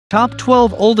Top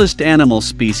 12 Oldest Animal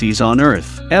Species on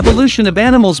Earth. Evolution of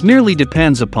animals merely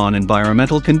depends upon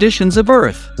environmental conditions of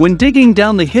Earth. When digging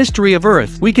down the history of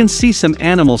Earth, we can see some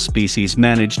animal species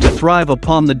managed to thrive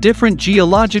upon the different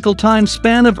geological time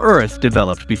span of Earth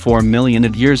developed before a million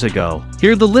of years ago.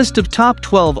 Here the list of top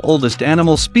 12 oldest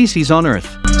animal species on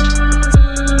Earth.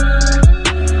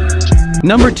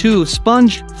 Number 2.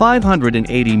 Sponge,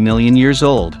 580 million years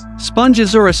old.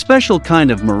 Sponges are a special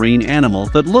kind of marine animal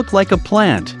that look like a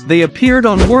plant. They appeared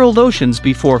on world oceans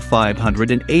before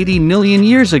 580 million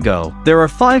years ago. There are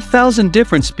 5,000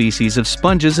 different species of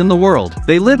sponges in the world.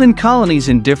 They live in colonies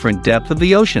in different depths of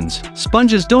the oceans.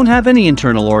 Sponges don't have any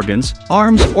internal organs,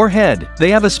 arms, or head.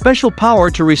 They have a special power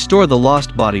to restore the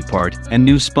lost body part, and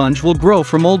new sponge will grow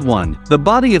from old one. The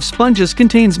body of sponges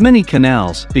contains many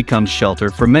canals, becomes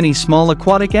shelter for many small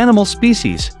aquatic animal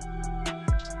species.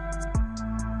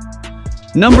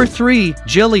 Number 3.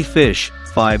 Jellyfish,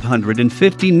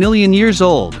 550 million years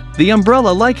old. The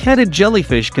umbrella-like headed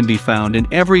jellyfish can be found in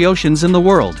every oceans in the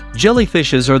world.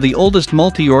 Jellyfishes are the oldest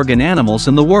multi-organ animals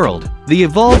in the world. They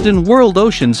evolved in world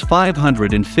oceans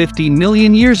 550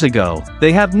 million years ago.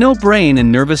 They have no brain and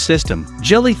nervous system.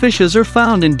 Jellyfishes are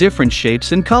found in different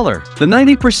shapes and color. The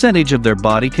 90% of their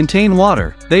body contain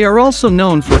water. They are also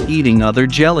known for eating other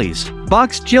jellies.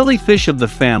 Box jellyfish of the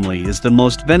family is the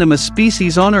most venomous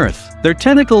species on Earth. Their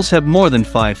tentacles have more than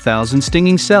 5,000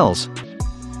 stinging cells.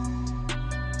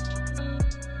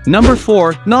 Number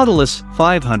 4. Nautilus,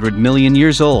 500 million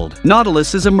years old.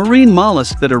 Nautilus is a marine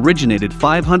mollusk that originated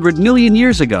 500 million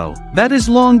years ago. That is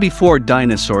long before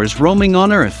dinosaurs roaming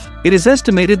on Earth. It is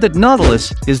estimated that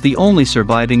Nautilus is the only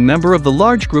surviving member of the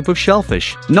large group of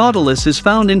shellfish. Nautilus is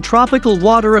found in tropical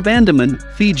water of Andaman,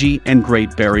 Fiji, and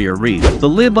Great Barrier Reef. They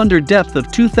live under depth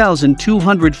of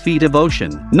 2,200 feet of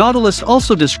ocean. Nautilus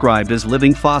also described as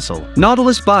living fossil.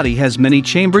 Nautilus body has many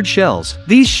chambered shells.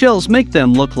 These shells make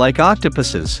them look like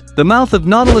octopuses. The mouth of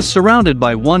Nautilus surrounded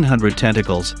by 100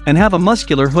 tentacles and have a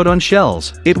muscular hood on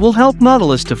shells. It will help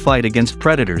Nautilus to fight against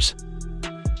predators.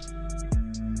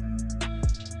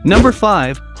 Number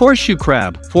 5. Horseshoe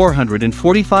crab,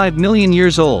 445 million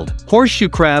years old. Horseshoe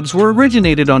crabs were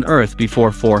originated on Earth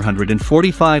before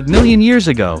 445 million years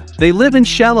ago. They live in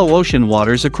shallow ocean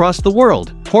waters across the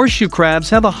world. Horseshoe crabs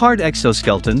have a hard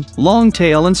exoskeleton, long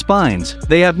tail and spines.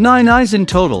 They have 9 eyes in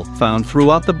total, found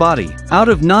throughout the body. Out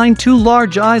of 9, 2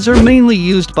 large eyes are mainly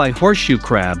used by horseshoe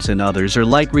crabs and others are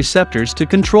light receptors to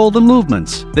control the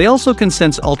movements. They also can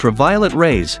sense ultraviolet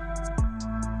rays.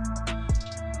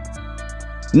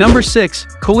 Number 6.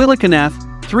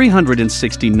 Coelacanth,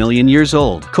 360 million years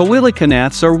old.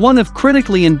 Coelacanths are one of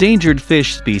critically endangered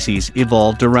fish species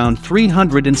evolved around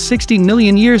 360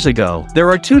 million years ago. There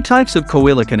are 2 types of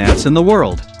coelacanths in the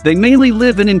world. They mainly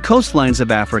live in coastlines of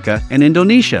Africa and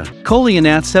Indonesia.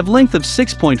 Coelacanths have length of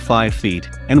 6.5 feet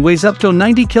and weighs up to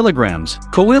 90 kilograms.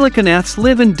 Coelacanths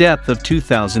live in depth of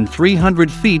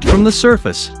 2,300 feet from the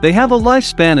surface. They have a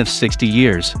lifespan of 60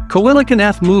 years.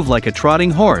 Coelacanths move like a trotting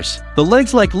horse. The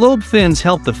legs like lobe fins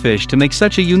help the fish to make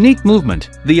such a unique movement.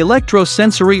 The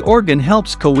electrosensory organ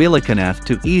helps coelacanths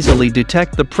to easily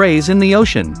detect the prey in the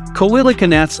ocean.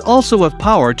 Coelacanths also have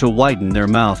power to widen their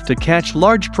mouth to catch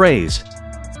large prey.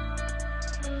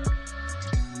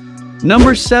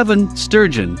 Number 7.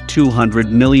 Sturgeon,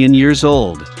 200 million years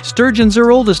old. Sturgeons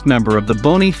are oldest member of the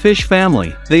bony fish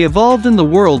family. They evolved in the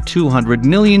world 200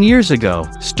 million years ago.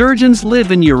 Sturgeons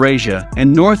live in Eurasia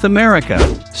and North America.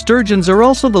 Sturgeons are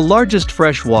also the largest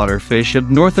freshwater fish of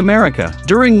North America.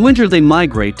 During winter they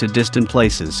migrate to distant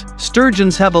places.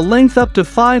 Sturgeons have a length up to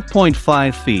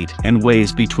 5.5 feet and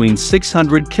weighs between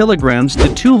 600 kilograms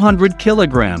to 200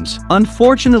 kilograms.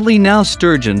 Unfortunately now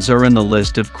sturgeons are in the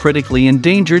list of critically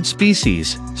endangered species.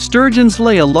 Sturgeons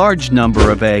lay a large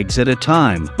number of eggs at a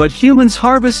time, but humans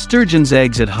harvest sturgeons'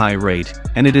 eggs at high rate,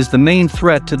 and it is the main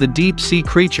threat to the deep-sea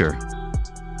creature.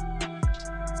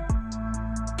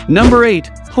 Number 8.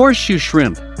 Horseshoe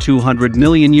shrimp, 200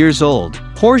 million years old.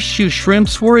 Horseshoe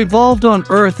shrimps were evolved on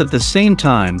Earth at the same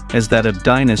time as that of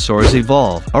dinosaurs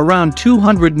evolved, around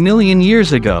 200 million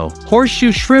years ago.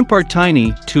 Horseshoe shrimp are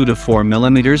tiny, 2 to 4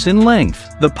 millimeters in length.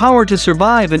 The power to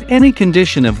survive in any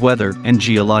condition of weather and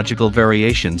geological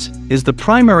variations is the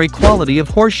primary quality of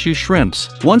horseshoe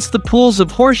shrimps. Once the pools of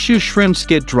horseshoe shrimps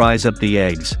get dries up, the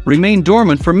eggs remain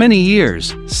dormant for many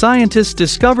years. Scientists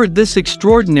discovered this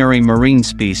extraordinary marine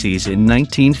species in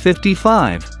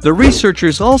 1955. The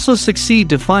researchers also succeed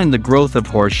to find the growth of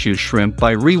horseshoe shrimp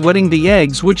by re-wetting the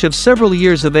eggs, which have several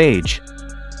years of age.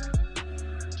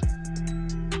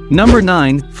 Number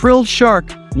 9. Frilled shark,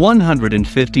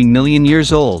 150 million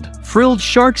years old. Frilled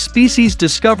shark species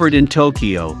discovered in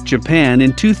Tokyo, Japan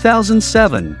in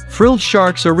 2007. Frilled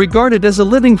sharks are regarded as a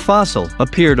living fossil,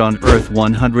 appeared on Earth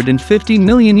 150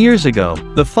 million years ago.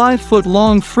 The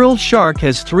 5-foot-long frilled shark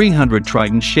has 300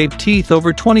 trident-shaped teeth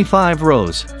over 25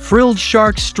 rows. Frilled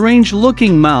shark's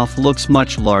strange-looking mouth looks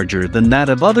much larger than that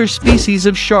of other species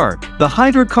of shark. The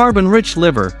hydrocarbon-rich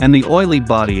liver and the oily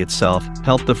body itself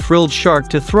help the frilled shark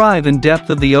to thrive in depth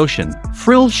of the ocean.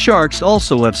 Frilled sharks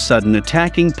also have sudden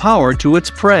attacking power to its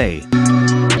prey.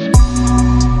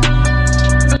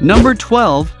 Number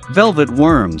 12. Velvet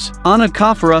worms.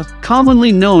 Onychophora,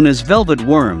 commonly known as velvet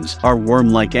worms, are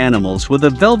worm-like animals with a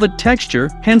velvet texture,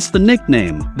 hence the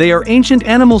nickname. They are ancient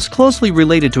animals closely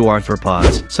related to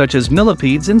arthropods, such as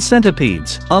millipedes and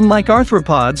centipedes. Unlike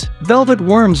arthropods, velvet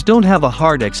worms don't have a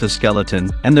hard exoskeleton,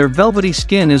 and their velvety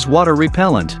skin is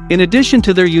water-repellent. In addition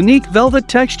to their unique velvet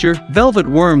texture, velvet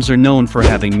worms are known for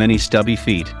having many stubby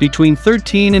feet, between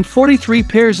 13 and 43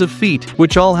 pairs of feet,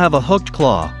 which all have a hooked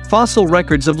claw. Fossil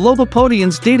records of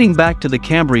lobopodians dating back to the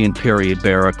Cambrian period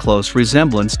bear a close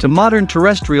resemblance to modern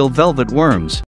terrestrial velvet worms.